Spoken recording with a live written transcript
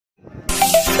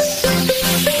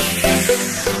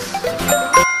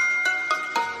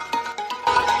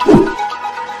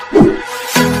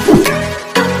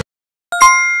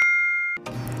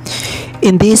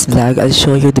In this vlog, I'll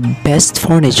show you the best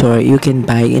furniture you can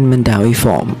buy in Mandaue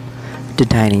Foam. The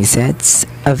dining sets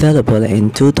available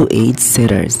in 2 to 8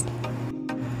 seaters.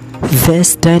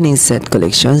 These dining set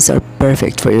collections are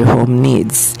perfect for your home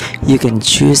needs. You can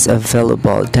choose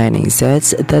available dining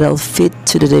sets that'll fit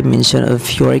to the dimension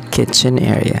of your kitchen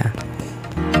area.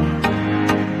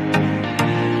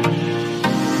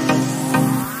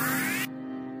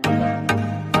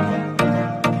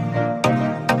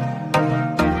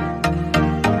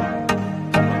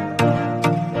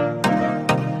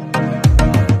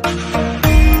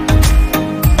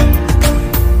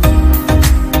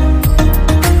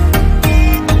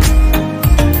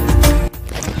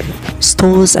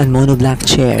 Stools and monoblock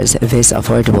chairs. These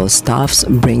affordable stuffs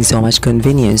bring so much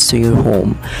convenience to your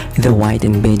home. The white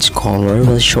and beige color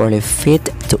will surely fit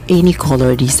to any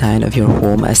color design of your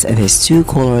home, as these two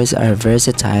colors are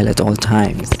versatile at all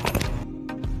times.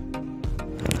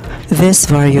 These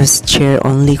various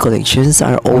chair-only collections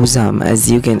are awesome,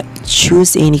 as you can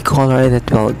choose any color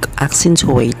that will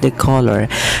accentuate the color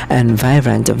and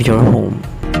vibrant of your home.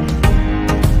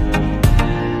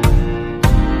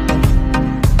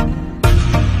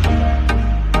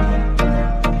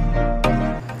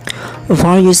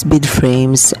 Various bed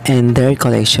frames and their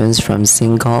collections from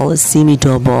single,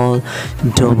 semi-double,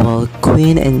 double,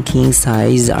 queen and king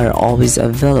size are always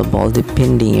available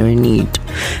depending your need.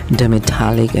 The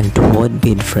metallic and wood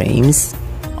bed frames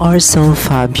are so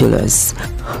fabulous.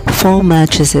 Foam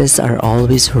mattresses are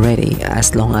always ready.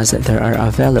 As long as they are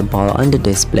available on the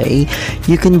display,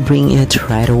 you can bring it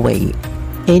right away.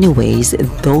 Anyways,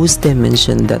 those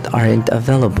dimensions that aren't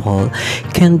available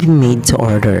can be made to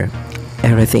order.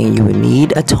 Everything you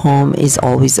need at home is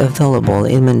always available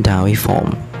in Mandaue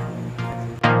Foam.